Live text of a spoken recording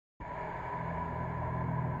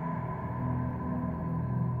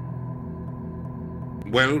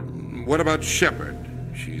Well, what about Shepard?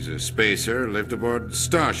 She's a spacer, lived aboard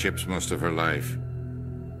starships most of her life.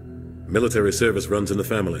 Military service runs in the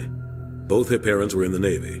family. Both her parents were in the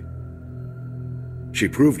Navy. She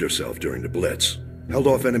proved herself during the Blitz, held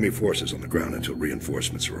off enemy forces on the ground until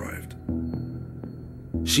reinforcements arrived.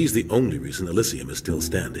 She's the only reason Elysium is still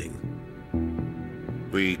standing.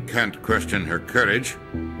 We can't question her courage.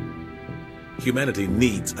 Humanity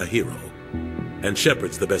needs a hero, and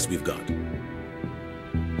Shepard's the best we've got.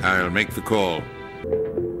 I'll make the call.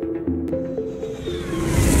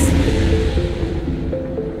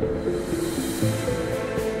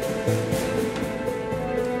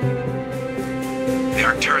 The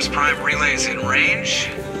Arcturus Prime relay is in range.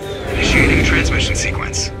 Initiating a transmission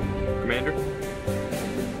sequence. Commander?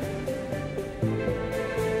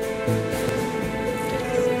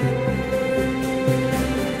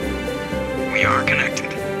 We are connected.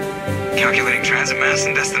 Calculating transit mass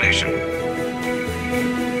and destination.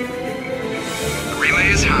 The relay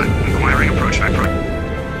is hot. Acquiring approach vector.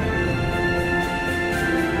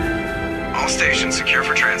 All stations secure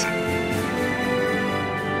for transit.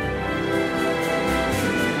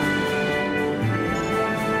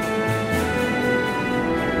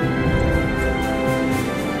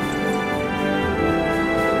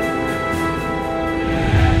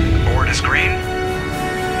 Board is green.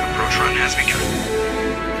 Approach run has begun.